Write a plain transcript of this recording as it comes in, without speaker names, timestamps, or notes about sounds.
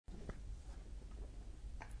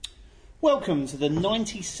Welcome to the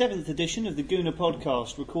 97th edition of the Gooner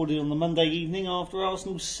podcast, recorded on the Monday evening after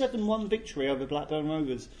Arsenal's 7-1 victory over Blackburn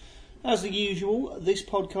Rovers. As usual, this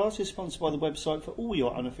podcast is sponsored by the website for all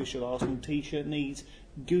your unofficial Arsenal t-shirt needs,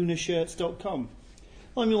 goonershirts.com.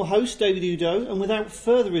 I'm your host, David Udo, and without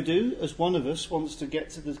further ado, as one of us wants to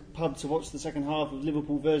get to the pub to watch the second half of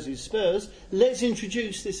Liverpool versus Spurs, let's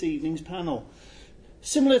introduce this evening's panel.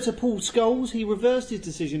 Similar to Paul Scholes, he reversed his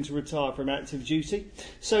decision to retire from active duty,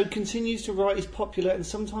 so continues to write his popular and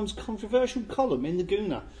sometimes controversial column in the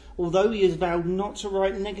Gooner, although he has vowed not to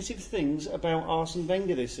write negative things about Arsene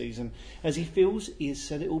Wenger this season, as he feels he has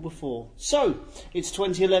said it all before. So, it's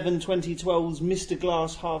 2011-2012's Mr.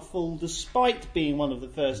 Glass Half Full, despite being one of the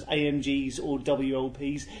first AMGs or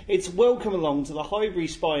WLPs. It's welcome along to the Highbury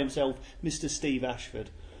spy himself, Mr. Steve Ashford.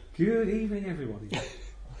 Good evening, everybody.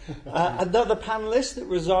 Another panellist that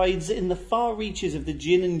resides in the far reaches of the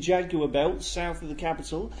Gin and Jaguar belt south of the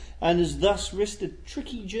capital and has thus risked a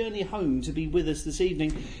tricky journey home to be with us this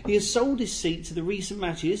evening. He has sold his seat to the recent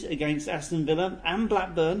matches against Aston Villa and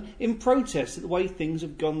Blackburn in protest at the way things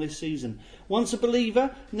have gone this season. Once a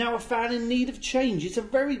believer, now a fan in need of change. It's a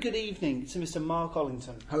very good evening to Mr. Mark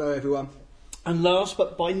Ollington. Hello everyone. And last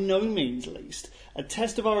but by no means least, a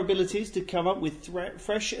test of our abilities to come up with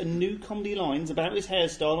fresh and new comedy lines about his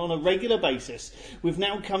hairstyle on a regular basis. We've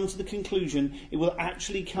now come to the conclusion it will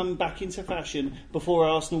actually come back into fashion before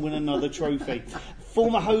Arsenal win another trophy.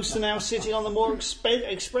 Former hosts are now sitting on the more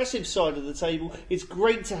expressive side of the table. It's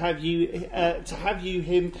great to have you,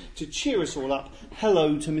 him, to cheer us all up.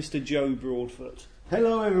 Hello to Mr. Joe Broadfoot.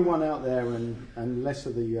 Hello everyone out there, and less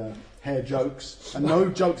of the hair jokes, and no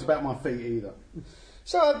jokes about my feet either.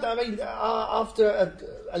 So, I mean, after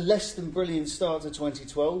a less than brilliant start to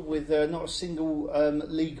 2012 with not a single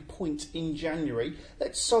league point in January,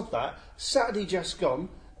 let's sod that. Saturday just gone,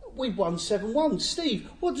 we won 7-1. Steve,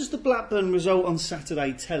 what does the Blackburn result on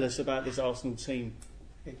Saturday tell us about this Arsenal team?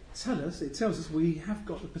 It tells us we have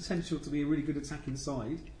got the potential to be a really good attacking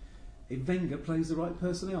side if Wenger plays the right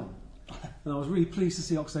personnel. And I was really pleased to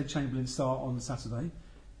see Oxlade-Chamberlain start on Saturday.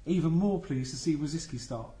 Even more pleased to see Rosicky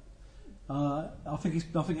start. I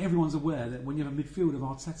think everyone's aware that when you have a midfield of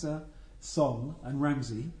Arteta, Son and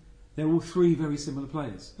Ramsey, they're all three very similar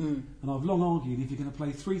players. And I've long argued if you're going to play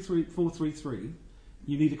 4-3-3,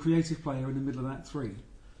 you need a creative player in the middle of that three.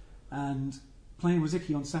 And playing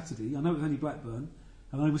Rosicky on Saturday, I know it was only Blackburn,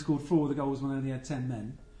 and I only scored 4 of the goals when I only had 10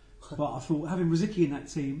 men. But I thought having Rosicky in that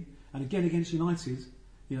team, and again against United,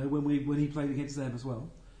 you know, when he played against them as well,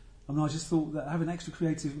 I mean, I just thought that having an extra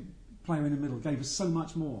creative player in the middle gave us so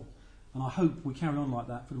much more. And I hope we carry on like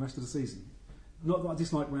that for the rest of the season. Not that I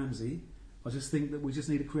dislike Ramsey, I just think that we just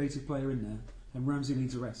need a creative player in there, and Ramsey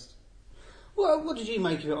needs a rest. Well, what did you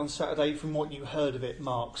make of it on Saturday from what you heard of it,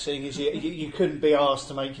 Mark, seeing as you couldn't be asked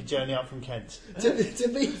to make your journey up from Kent? To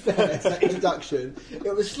be fair to that introduction,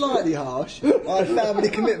 it was slightly harsh. I had family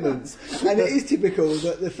commitments, and it is typical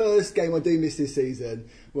that the first game I do miss this season,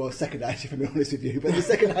 well, second actually, if I'm being honest with you, but the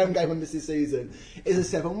second home game I miss this season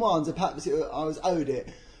is a 7-1, so perhaps I was owed it.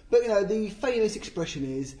 But, you know, the famous expression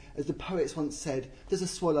is, as the poets once said, does a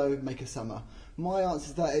swallow make a summer? My answer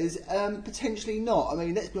to that is potentially not. I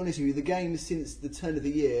mean, let's be honest with you, the games since the turn of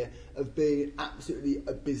the year have been absolutely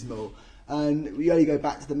abysmal. And we only go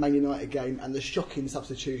back to the Man United game, and the shocking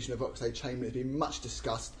substitution of Oxlade-Chamberlain has been much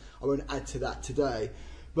discussed. I won't add to that today.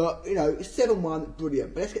 But, you know, 7-1,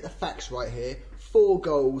 brilliant. But let's get the facts right here. 4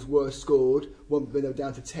 goals were scored when they were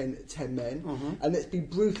down to 10 men. And let's be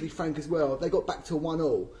brutally frank as well, they got back to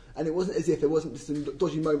 1-1. And it wasn't as if there wasn't some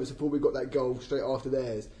dodgy moments before we got that goal straight after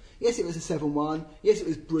theirs. Yes, it was a 7-1. Yes, it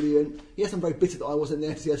was brilliant. Yes, I'm very bitter that I wasn't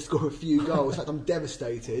there to see us score a few goals. In fact, I'm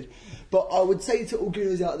devastated. But I would say to all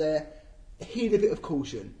Gooners out there, heed a bit of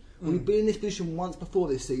caution. We've been in this position once before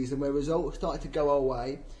this season where results started to go our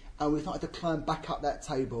way and we started to climb back up that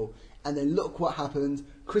table. And then look what happened.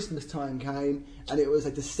 Christmas time came and it was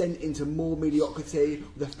a descent into more mediocrity.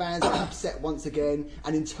 The fans were upset once again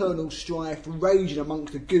and internal strife raging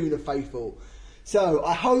amongst the Gooner faithful. So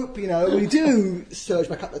I hope, you know, we do surge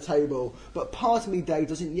back up the table, but part of me, Dave,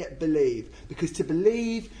 doesn't yet believe, because to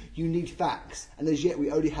believe you need facts, and as yet we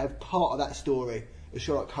only have part of that story, as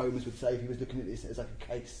Sherlock Holmes would say if he was looking at this as like a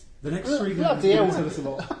case. The next 3 games are really going to tell us a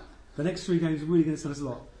lot. The next 3 games are really going to tell us a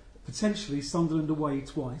lot. Potentially Sunderland away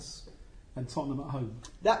twice and Tottenham at home.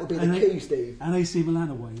 That would be the key, Steve. And AC Milan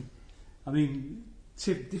away. I mean,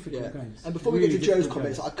 difficult games. And before we get to Joe's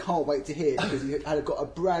comments, I can't wait to hear, because he had got a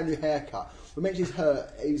brand new haircut. We mentioned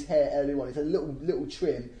his hair earlier on. It's a little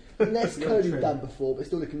trim. less curly than before, but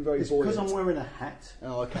still looking very buoyant. Because I'm wearing a hat.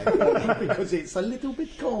 Oh, okay. Because it's a little bit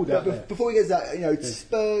cold out there. Before we get to that,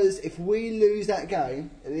 Spurs, if we lose that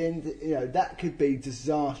game, at the end, that could be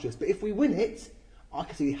disastrous. But if we win it, I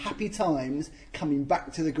can see happy times coming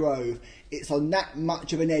back to the Grove. It's on that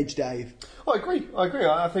much of an edge, Dave. I agree.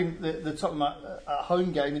 I think that the Tottenham at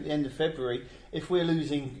home game at the end of February, if we're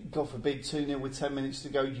losing, God forbid, 2-0 with 10 minutes to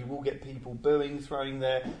go, you will get people booing, throwing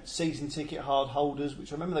their season ticket hard holders,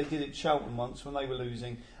 which I remember they did at Charlton once when they were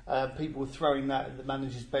losing. People were throwing that at the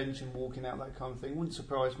manager's bench and walking out, that kind of thing. Wouldn't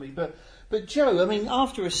surprise me. But Joe, I mean,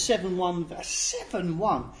 after a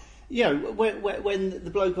 7-1... when the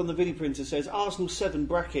bloke on the video printer says Arsenal 7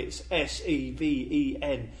 brackets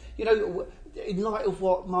SEVEN, in light of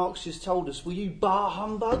what Mark's just told us, were you bar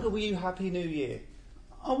humbug or were you Happy New Year?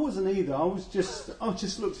 I wasn't either. I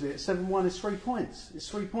just looked at it. 7-1 is 3 points. It's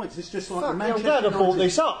 3 points. It's just like the Manchester United. I'm glad I brought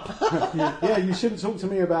this up. yeah, you shouldn't talk to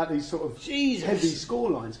me about these sort of Jesus. heavy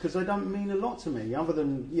scorelines because they don't mean a lot to me. Other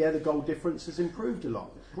than the goal difference has improved a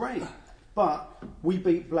lot. Great, but we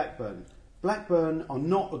beat Blackburn. Blackburn are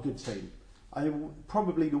not a good team.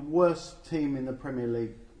 Probably the worst team in the Premier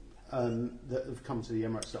League that have come to the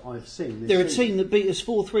Emirates that I've seen. They're a team that beat us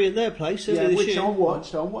 4-3 at their place. Which I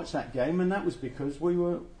watched. I watched that game, and that was because we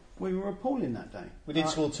were appalling that day. We did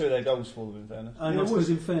score 2 of their goals for them, in fairness. And I suppose,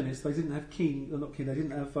 in fairness, they didn't have they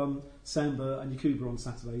didn't have Samba and Yakuba on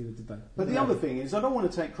Saturday either, did they? But the other thing is, I don't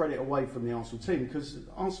want to take credit away from the Arsenal team because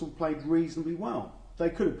Arsenal played reasonably well. They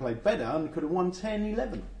could have played better and could have won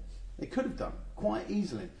 10-11. They could have done quite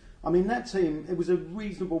easily. I mean, that team, it was a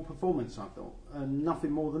reasonable performance, I thought, and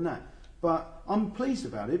nothing more than that. But I'm pleased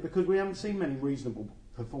about it because we haven't seen many reasonable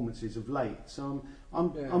performances of late. So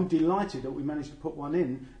I'm delighted that we managed to put one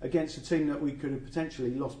in against a team that we could have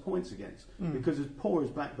potentially lost points against. Because as poor as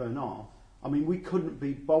Blackburn are, I mean, we couldn't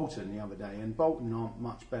beat Bolton the other day, and Bolton aren't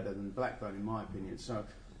much better than Blackburn in my opinion. So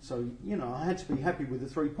I had to be happy with the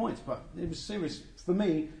 3 points, but it was serious. For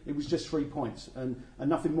me, it was just 3 points and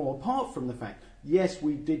nothing more, apart from the fact, yes,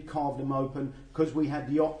 we did carve them open because we had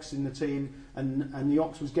the Ox in the team and the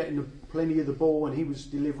Ox was getting plenty of the ball and he was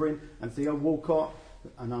delivering, and Theo Walcott,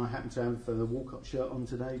 and I happen to have the Walcott shirt on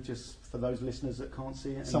today, just for those listeners that can't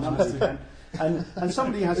see it. And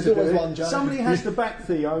somebody has to do it. Somebody has to back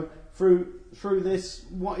Theo through this,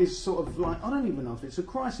 what is sort of like, I don't even know if it's a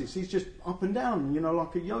crisis. He's just up and down,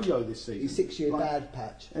 like a yo-yo this season. He's 6 year bad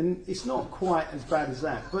patch. And it's not quite as bad as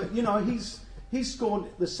that. But, he's scored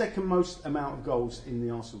the second most amount of goals in the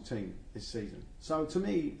Arsenal team this season. So to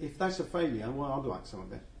me, if that's a failure, well, I'd like some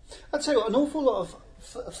of it. I'll tell you what, an awful lot of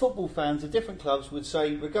football fans of different clubs would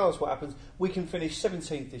say, regardless of what happens, we can finish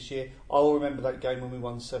 17th this year. I'll remember that game when we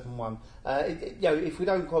won 7-1. If we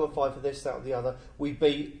don't qualify for this, that or the other, we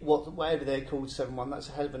beat whatever they're called 7-1. That's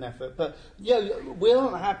a hell of an effort. But we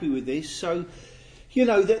aren't happy with this, so...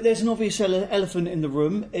 there's an obvious elephant in the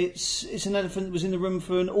room. It's an elephant that was in the room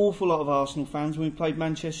for an awful lot of Arsenal fans when we played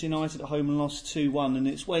Manchester United at home and lost 2-1. And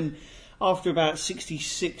it's when, after about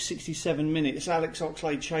 66, 67 minutes, Alex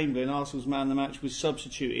Oxlade-Chamberlain, Arsenal's man of the match, was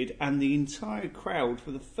substituted, and the entire crowd,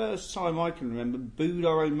 for the first time I can remember, booed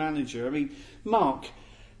our own manager. I mean, Mark,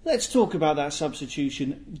 let's talk about that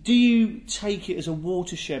substitution. Do you take it as a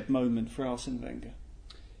watershed moment for Arsene Wenger?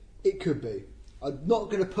 It could be. I'm not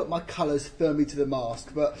going to put my colours firmly to the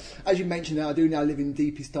mast, but as you mentioned, I do now live in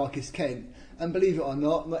deepest, darkest Kent, and believe it or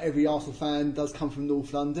not every Arsenal fan does come from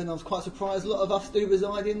North London. I was quite surprised a lot of us do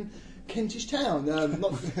reside in Kentish Town,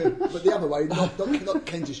 but the other way, not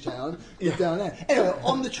Kentish Town, but down there. Anyway,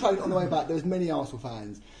 on the train on the way back, there was many Arsenal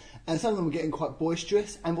fans, and some of them were getting quite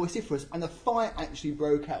boisterous and vociferous, and a fight actually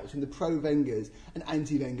broke out between the pro-Wengers and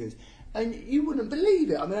anti-Wengers, and you wouldn't believe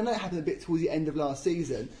it. I mean, I know it happened a bit towards the end of last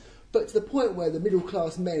season, but to the point where the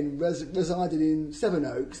middle-class men resided in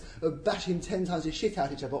Sevenoaks are bashing 10 times the shit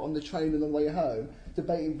out of each other on the train and on the way home,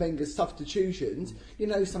 debating Wenger's substitutions,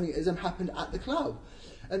 something has happened at the club.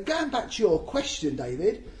 And going back to your question,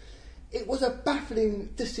 David, it was a baffling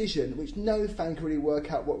decision which no fan could really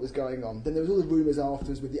work out what was going on. Then there was all the rumours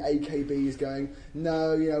afterwards with the AKBs going,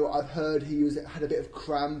 no, I've heard he had a bit of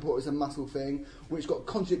cramp or it was a muscle thing, which got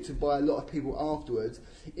contradicted by a lot of people afterwards.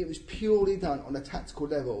 It was purely done on a tactical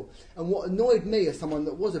level. And what annoyed me as someone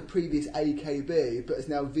that was a previous AKB but has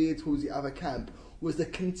now veered towards the other camp was the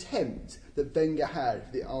contempt that Wenger had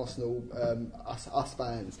for the Arsenal, us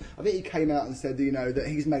fans. I think he came out and said, that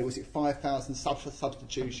he's made, 5,000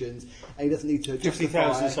 substitutions, and he doesn't need to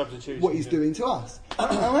justify what he's doing to us.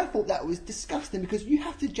 And I thought that was disgusting, because you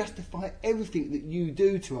have to justify everything that you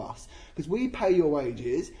do to us, because we pay your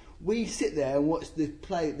wages, we sit there and watch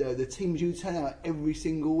the teams you turn out every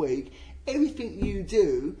single week. Everything you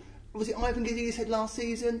do, was it Ivan Gazidis said last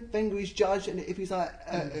season, Wenger is judged, and if he's like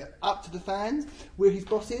up to the fans, we're his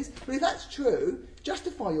bosses. But if that's true,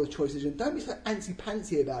 justify your choices and don't be so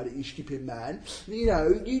antsy-pantsy about it, you stupid man. You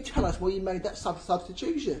know, you tell us why you made that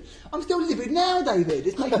substitution. I'm still livid now, David.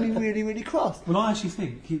 It's making me really, really cross. Well, I actually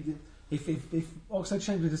think if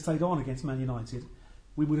Oxlade-Chamberlain had stayed on against Man United,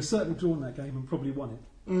 we would have certainly drawn that game and probably won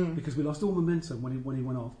it, because we lost all momentum when he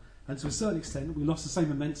went off, and to a certain extent we lost the same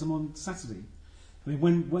momentum on Saturday. I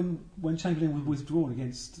mean, when Chamberlain was withdrawn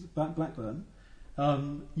against Blackburn,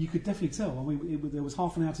 you could definitely tell. I mean, there was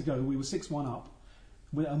half an hour to go. We were 6-1 up.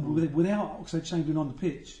 Without Oxlade-Chamberlain on the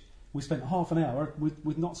pitch, we spent half an hour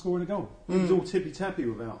with not scoring a goal. He was all tippy-tappy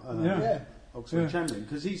without Oxlade-Chamberlain,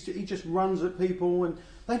 because he just runs at people and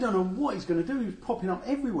they don't know what he's going to do. He was popping up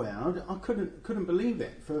everywhere. I couldn't believe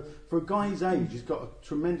it. For a guy his age, he's got a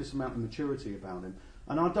tremendous amount of maturity about him,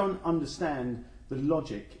 and I don't understand the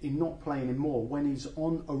logic in not playing him more when he's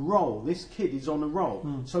on a roll. This kid is on a roll,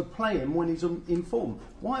 so play him when he's in form.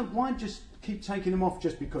 Why just keep taking him off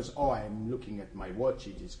just because I am looking at my watch,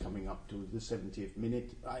 it is coming up to the 70th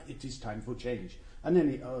minute, it is time for change, and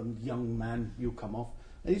then young man, you'll come off.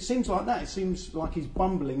 It seems like that. It seems like he's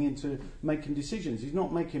bumbling into making decisions. He's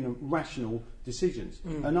not making rational decisions.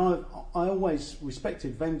 And I always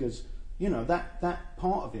respected Wenger's, that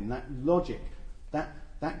part of him, that logic,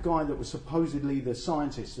 that guy that was supposedly the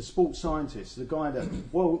scientist, the sports scientist, the guy that,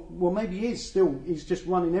 well, maybe he's just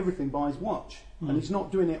running everything by his watch, and he's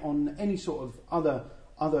not doing it on any sort of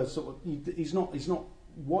other sort of, he's not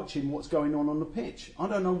watching what's going on the pitch. I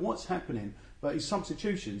don't know what's happening, but his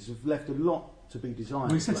substitutions have left a lot to be desired.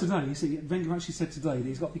 Well, he said today, Wenger actually said today that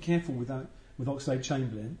he's got to be careful with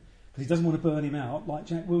Oxlade-Chamberlain, because he doesn't want to burn him out like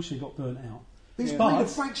Jack Wilshere got burnt out. He's played a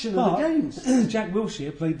fraction of the games. Jack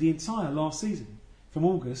Wilshere played the entire last season, from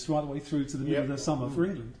August right the way through to the middle of the summer for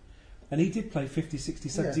England. And he did play 50, 60,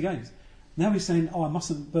 70 games. Now he's saying, I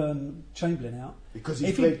mustn't burn Chamberlain out. Because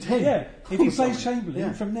he's played 10. Yeah, if he plays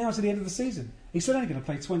Chamberlain from now to the end of the season, he's still only going to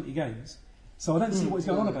play 20 games. So I don't see what he's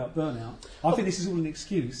going on about burnout. I think this is all an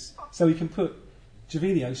excuse so he can put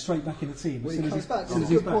Gervinho straight back in the team as soon as he's back.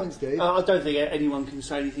 Good point, Steve. I don't think anyone can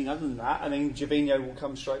say anything other than that. I mean, Gervinho will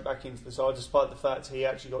come straight back into the side, despite the fact he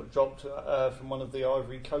actually got dropped from one of the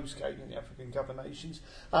Ivory Coast games in the African Cup of Nations.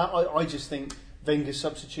 I just think Wenger's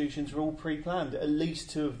substitutions were all pre-planned. At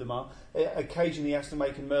least two of them are. Occasionally he has to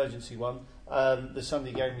make an emergency one. The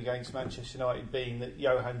Sunday game against Manchester United being that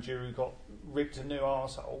Johan Djourou got ripped a new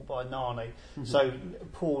arsehole by Nani. So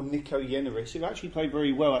poor Nico Yeneris, who actually played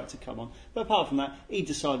very well, had to come on. But apart from that, he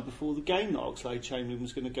decided before the game that Oxlade-Chamberlain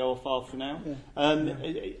was going to go off half an hour.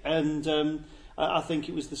 And I think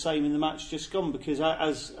it was the same in the match just gone, because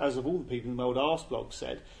as of all the people in the world, Arseblog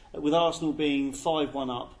said, with Arsenal being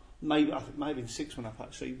 5-1 up, maybe 6-1 up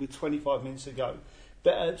actually, with 25 minutes to go,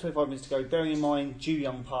 bearing in mind Ju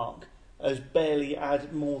Young Park has barely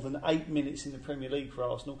had more than 8 minutes in the Premier League for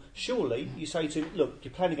Arsenal. Surely you say to him, look,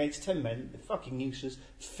 you're playing against 10 men, they're fucking useless,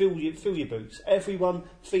 fill your boots, everyone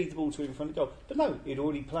feed the ball to him in front of goal. But no, he'd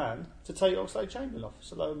already planned to take Oxlade-Chamberlain off,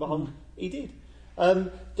 so lo and behold, he did.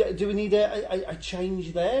 Do we need a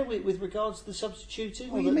change there with regards to the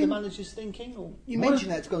substituting, or the manager's thinking? Or? You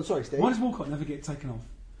mentioned that, on. Sorry, Steve. Why does Walcott never get taken off?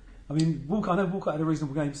 I mean, I know Walcott had a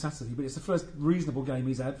reasonable game Saturday, but it's the first reasonable game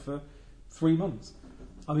he's had for 3 months.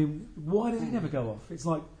 I mean, why does he never go off? It's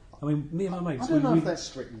like, I mean, me and my mates. I don't know if that's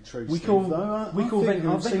strictly true. We call Wenger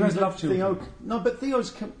has love children. No, but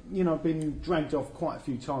Theo's been dragged off quite a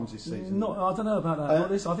few times this season. I don't know about that. Not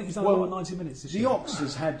this. I think he's done about 90 minutes this year. The Ox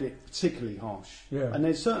has had it particularly harsh, and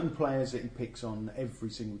there's certain players that he picks on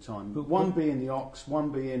every single time. But one being the Ox,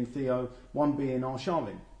 one being Theo, one being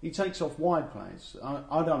Arshavin. He takes off wide players.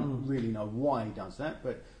 I don't really know why he does that,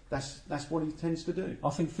 but that's what he tends to do.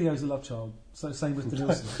 I think Theo's a love child. So same with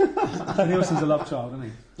Denilson. Denilson's a love child, isn't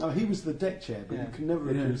he? No, he was the deck chair, but you can never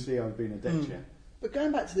accuse Theo of being a deck chair. But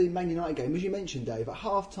going back to the Man United game, as you mentioned, Dave, at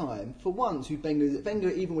half-time, for once, Wenger,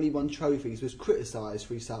 even when he won trophies, was criticised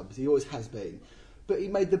for his subs. He always has been. But he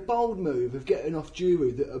made the bold move of getting off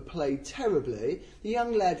Djourou that had played terribly. The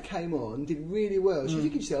young lad came on, did really well. So you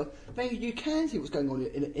think to yourself, Wenger, you can see what's going on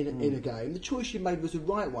in a game. The choice you made was the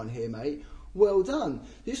right one here, mate. Well done.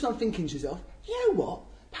 This one I'm thinking to yourself, you know what?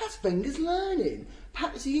 Perhaps Wenger's learning.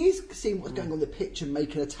 Perhaps he is seeing what's going on the pitch and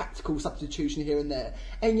making a tactical substitution here and there.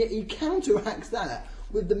 And yet he counteracts that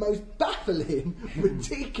with the most baffling,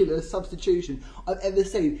 ridiculous substitution I've ever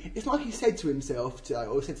seen. It's like he said to himself,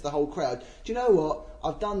 or said to the whole crowd, do you know what?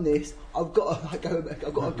 I've done this. I've got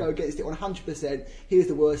to go against it 100%. Here's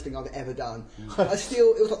the worst thing I've ever done. It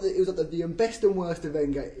was like the best and worst of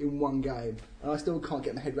Wenger in one game, and I still can't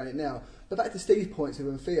get my head around it now. But back to Steve's points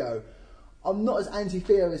with Theo. I'm not as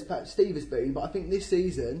anti-Theo as perhaps Steve has been, but I think this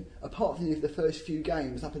season, apart from the first few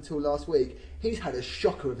games up until last week, he's had a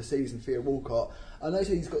shocker of a season, Theo Walcott. I know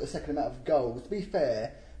he's got the second amount of goals. To be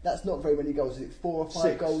fair, that's not very many goals. Is it 4 or 5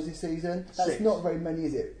 6 goals this season? That's 6. Not very many,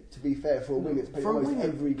 is it? To be fair, for a winger, it's played almost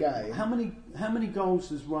every game. How many goals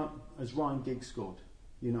has Ryan Giggs scored?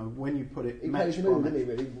 You know, when you put it He match plays in by the middle, match.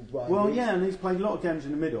 doesn't he, really? Ryan Well, Giggs. yeah, and he's played a lot of games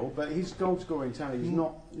in the middle, but his goal scoring tally is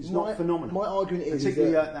not phenomenal. My argument is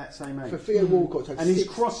particularly that at that same age. for Theo Walcott to have and his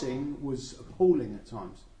 6 crossing was appalling at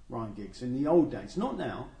times. Ryan Giggs in the old days, not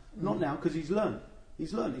now, because he's learned.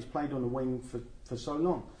 He's played on the wing for so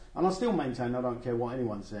long, and I still maintain. I don't care what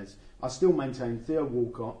anyone says. I still maintain Theo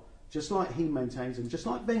Walcott, just like he maintains, and just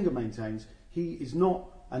like Wenger maintains, he is not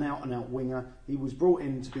an out-and-out winger. He was brought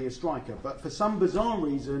in to be a striker, but for some bizarre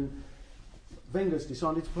reason, Wenger's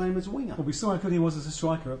decided to play him as a winger. Well, we saw how good he was as a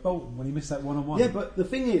striker at Bolton when he missed that one-on-one. Yeah, but the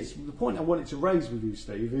thing is, the point I wanted to raise with you,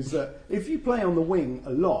 Steve, is that if you play on the wing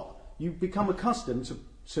a lot, you become accustomed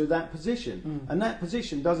to that position. And that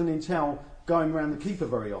position doesn't entail going around the keeper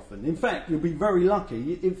very often. In fact, you'll be very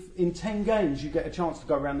lucky if in 10 games you get a chance to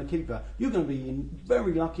go around the keeper. You're going to be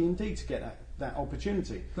very lucky indeed to get that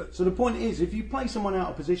opportunity. So the point is, if you play someone out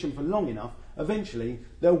of position for long enough, eventually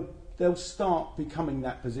they'll start becoming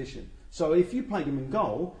that position. So if you played him in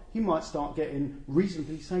goal, he might start getting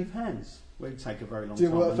reasonably safe hands. Well, it'd take a very long time.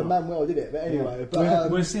 Didn't work for Manuel, did it? But anyway. Yeah.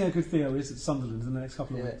 But, we'll see how good Theo is at Sunderland in the next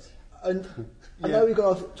couple of weeks. And I know we've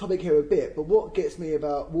got off topic here a bit, but what gets me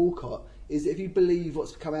about Walcott is that if you believe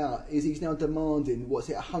what's come out, is he's now demanding,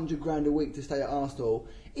 $100,000 a week to stay at Arsenal.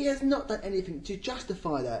 He has not done anything to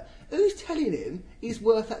justify that. Who's telling him he's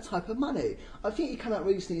worth that type of money? I think he came out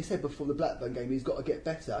recently and said before the Blackburn game he's got to get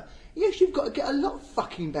better. Yes, you've got to get a lot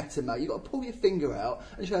fucking better, mate. You've got to pull your finger out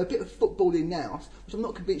and show a bit of footballing now, which I'm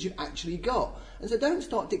not convinced you've actually got. And so don't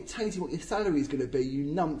start dictating what your salary is going to be, you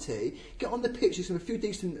numpty. Get on the pitch, do some a few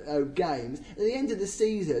decent games. At the end of the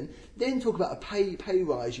season, then talk about a pay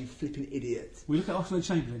rise, you flipping idiot. We look at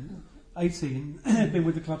Oxlade-Chamberlain, 18, been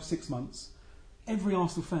with the club 6 months. Every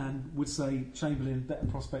Arsenal fan would say Chamberlain better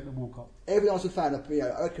prospect than Walcott. Every Arsenal fan,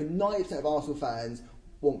 I reckon 90% of Arsenal fans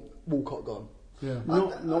want Walcott gone. Yeah.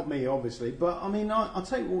 Not me, obviously, but I mean, I'll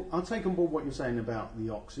take on board what you're saying about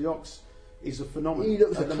the Ox. The Ox is a phenomenon. He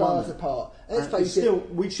looks at a the class moment. apart. And let's face still, it,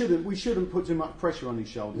 we shouldn't put too much pressure on his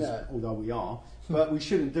shoulders, No. although we are. But we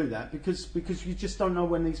shouldn't do that because you just don't know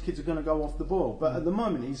when these kids are going to go off the boil. But at the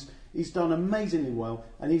moment, he's done amazingly well,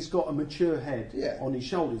 and he's got a mature head on his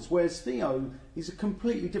shoulders. Whereas Theo, he's a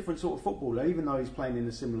completely different sort of footballer, even though he's playing in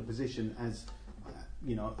a similar position as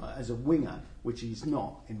a winger, which he's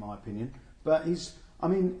not, in my opinion. But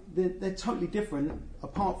they're totally different.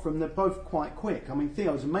 Apart from they're both quite quick. I mean,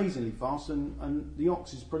 Theo's amazingly fast, and the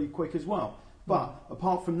Ox is pretty quick as well. But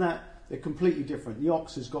apart from that, they're completely different. The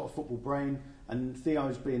Ox has got a football brain, and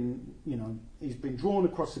Theo's been, he's been drawn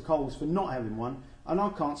across the coals for not having one. And I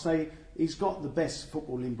can't say he's got the best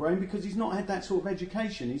footballing brain because he's not had that sort of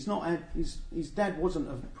education. He's not had his dad wasn't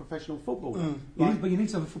a professional footballer. But you need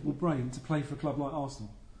to have a football brain to play for a club like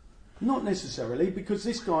Arsenal. Not necessarily, because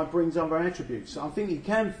this guy brings other attributes. I think he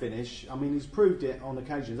can finish. I mean, he's proved it on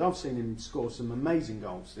occasions. I've seen him score some amazing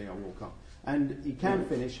goals, Theo Walcott, and he can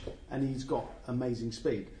finish, and he's got amazing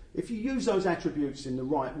speed. If you use those attributes in the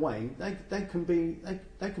right way, they can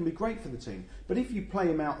be great for the team. But if you play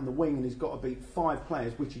him out on the wing and he's got to beat 5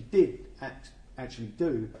 players, which he did actually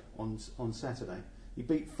do on Saturday, he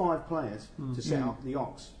beat 5 players to set up the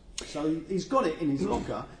Ox. So he's got it in his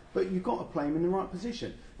locker, but you've got to play him in the right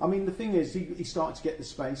position. I mean, the thing is, he started to get the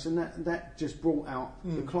space, and that just brought out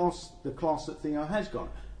the class that Theo has got.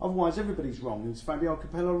 Otherwise, everybody's wrong. Is Fabio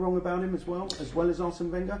Capello wrong about him as well as Arsene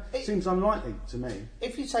Wenger? Seems unlikely to me.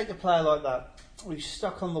 If you take a player like that, who's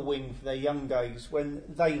stuck on the wing for their young days, when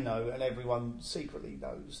they know and everyone secretly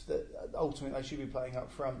knows that ultimately they should be playing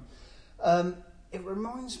up front, it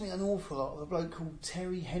reminds me an awful lot of a bloke called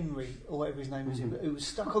Terry Henry, or whatever his name is, who was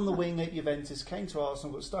stuck on the wing at Juventus, came to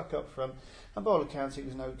Arsenal, got stuck up front, and by all accounts he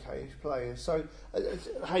was an okay player. So,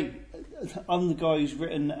 hey, I'm the guy who's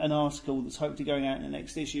written an article that's hopefully going out in the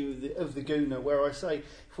next issue of the Gooner, where I say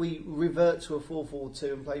if we revert to a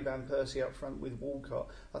 4-4-2 and play Van Persie up front with Walcott,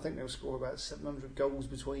 I think they'll score about 700 goals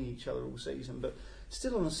between each other all season. But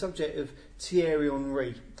still on the subject of Thierry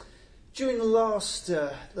Henry, during the last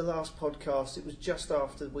podcast, it was just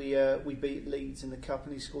after we beat Leeds in the Cup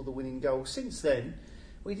and he scored the winning goal. Since then,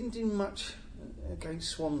 we didn't do much against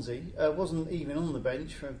Swansea. Wasn't even on the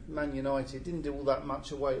bench for Man United. Didn't do all that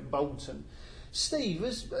much away at Bolton. Steve,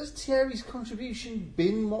 has Thierry's contribution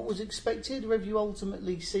been what was expected, or have you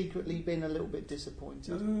ultimately secretly been a little bit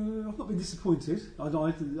disappointed? I've not been disappointed. I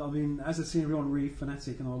mean, as a Thierry Henry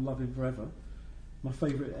fanatic, and I'll love him forever, my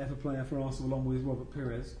favourite ever player for Arsenal, along with Robert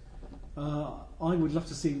Pires. I would love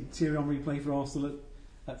to see Thierry Henry play for Arsenal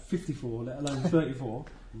at 54, let alone 34.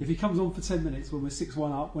 If he comes on for 10 minutes when we're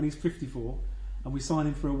 6-1 up, when he's 54, and we sign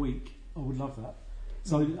him for a week, I would love that.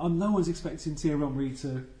 So no one's expecting Thierry Henry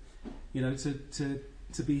to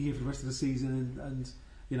be here for the rest of the season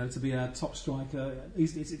and to be our top striker.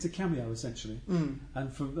 It's a cameo essentially,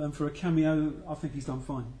 and for a cameo, I think he's done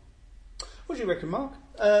fine. What do you reckon, Mark?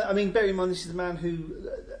 I mean, bear in mind this is the man who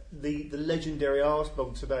the legendary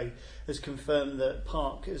Arsblog today has confirmed that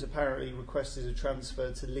Park has apparently requested a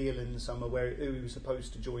transfer to Lille in the summer, who he was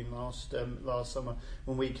supposed to join last summer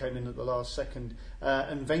when we came in at the last second.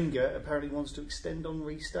 And Wenger apparently wants to extend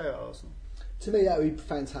Henry stay at Arsenal. To me, that would be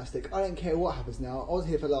fantastic. I don't care what happens now. I was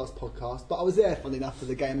here for the last podcast, but I was there, funny enough, for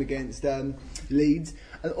the game against Leeds.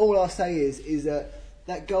 And all I'll say is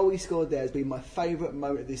that goal he scored there has been my favourite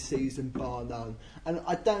moment of this season, bar none. And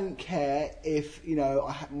I don't care if,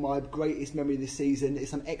 my greatest memory of this season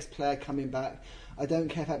is some ex-player coming back. I don't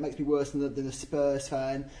care if that makes me worse than a Spurs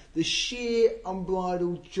fan. The sheer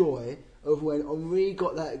unbridled joy of when Henry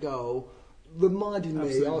got that goal reminded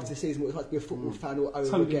me after the season what it was like to be a football fan all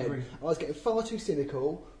over again. Agree. I was getting far too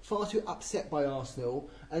cynical, far too upset by Arsenal,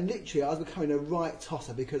 and literally I was becoming a right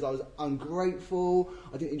tosser because I was ungrateful.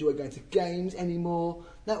 I didn't enjoy going to games anymore.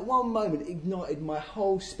 That one moment ignited my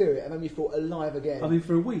whole spirit and made me feel alive again. I mean,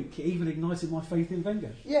 for a week, it even ignited my faith in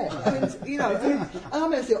Wenger. Yeah, I mean, and I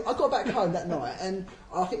remember I got back home that night, and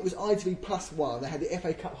I think it was ITV +1. They had the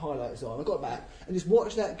FA Cup highlights on. I got back and just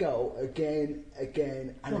watched that goal again, and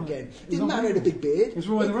again. It didn't matter he had a big beard. It was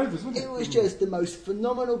Roy the Rovers, wasn't it? It was just the most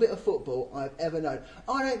phenomenal bit of football I've ever known.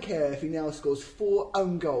 I don't care if he now scores 4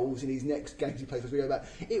 own goals in his next games he plays as we go back.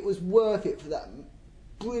 It was worth it for that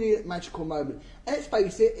brilliant, magical moment. And let's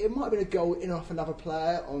face it might have been a goal in off another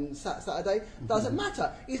player on Saturday. Doesn't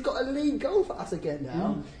matter. He's got a league goal for us again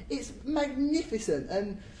now. It's magnificent.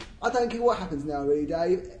 And I don't care what happens now, really,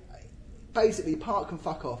 Dave. Basically, Park can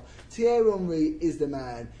fuck off. Thierry Henry is the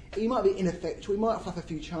man. He might be ineffectual. He might fluff a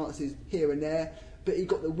few chances here and there. But he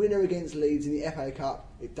got the winner against Leeds in the FA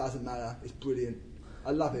Cup. It doesn't matter. It's brilliant.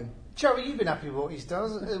 I love him. Joey, you've been happy with what he's done,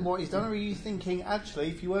 or are you thinking, actually,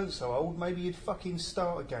 if you weren't so old, maybe you'd fucking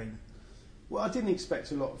start again? Well, I didn't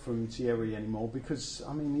expect a lot from Thierry anymore because,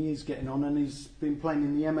 I mean, he is getting on and he's been playing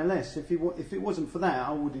in the MLS. If it wasn't for that,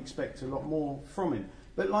 I would expect a lot more from him.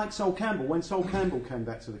 But like Sol Campbell, when Sol Campbell came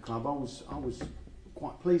back to the club, I was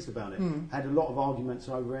quite pleased about it. Had a lot of arguments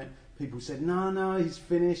over it. People said, no, he's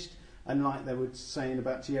finished. And like they were saying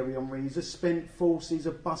about Thierry Henry, he's a spent force, he's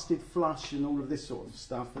a busted flush and all of this sort of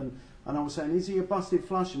stuff. And I was saying, is he a busted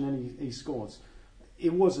flush? And then he scores.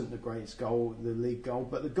 It wasn't the greatest goal, the league goal,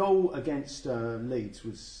 but the goal against Leeds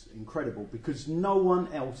was incredible because no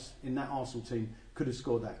one else in that Arsenal team could have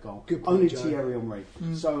scored that goal. Good point, only Joe. Thierry Henry.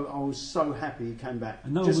 So I was so happy he came back.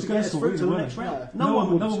 And no one just was to going get to us score through to the either, next were round. they? No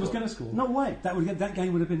one was going to score. No way. That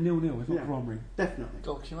game would have been 0-0 if not for Henry. Definitely.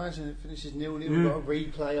 God, can you imagine it finishes 0-0? We've got a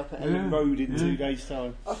replay up at Ellen Road in 2 days'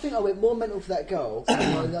 time. I think I went more mental for that goal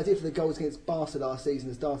than I did for the goals against Barca last season,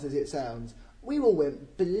 as daft as it sounds. We all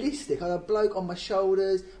went ballistic. I had a bloke on my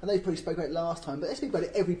shoulders. I know you probably spoke about it last time, but let's speak about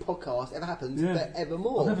it every podcast ever happens, but ever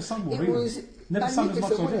more. I've never sung more It either. was Never sung as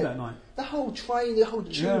much as I magnificent, did wasn't that it? night. The whole train, the whole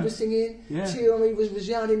tune was singing. Yeah. Thierry Henry was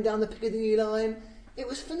resounding down the Piccadilly line. It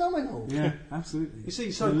was phenomenal. Yeah, absolutely. You see,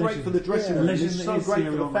 he's so The great legend. for the dressing The room. legend He's that so is great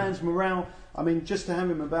Thierry for the Henry. fans' morale. I mean, just to have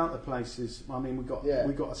him about the places. I mean, we've got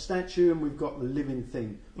a statue and we've got the living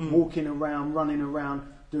thing, walking around, running around,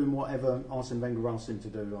 doing whatever Arsene Wenger asked him to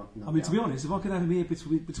do. I mean, to be honest, if I could have him here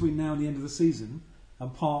between now and the end of the season,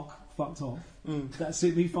 and Park fucked off, that'd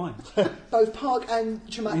suit me fine. Both Park and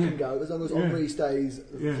Chamak can go as long as Henry stays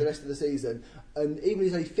for Yeah. the rest of the season. And even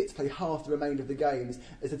if he's fit to play half the remainder of the games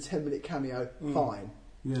as a 10-minute cameo, fine.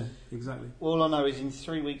 Yeah, exactly. All I know is in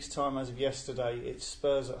 3 weeks' time, as of yesterday, it's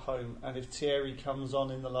Spurs at home, and if Thierry comes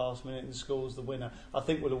on in the last minute and scores the winner, I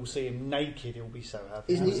think we'll all see him naked. He'll be so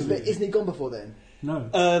happy. Isn't he gone before then?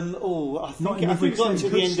 No. I think if we we've got to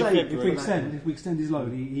the end of February. If we extend his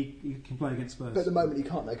loan, he can play against Spurs. But at the moment he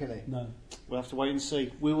can't, though, can he? No. We'll have to wait and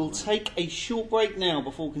see. We will take a short break now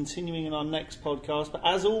before continuing in our next podcast. But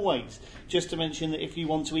as always, just to mention that if you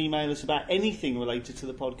want to email us about anything related to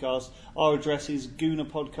the podcast, our address is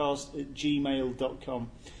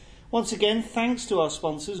goonerpodcast@gmail.com. Once again, thanks to our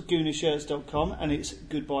sponsors, goonershirts.com, and it's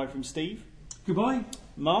goodbye from Steve. Goodbye.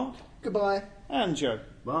 Mark. Goodbye. And Joe.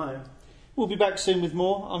 Bye. We'll be back soon with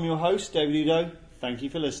more. I'm your host, David Udo. Thank you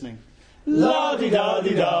for listening.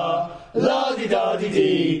 la-di-da-di-da,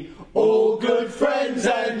 la-di-da-di-dee. All good friends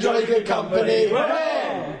and jolly good company. Hooray!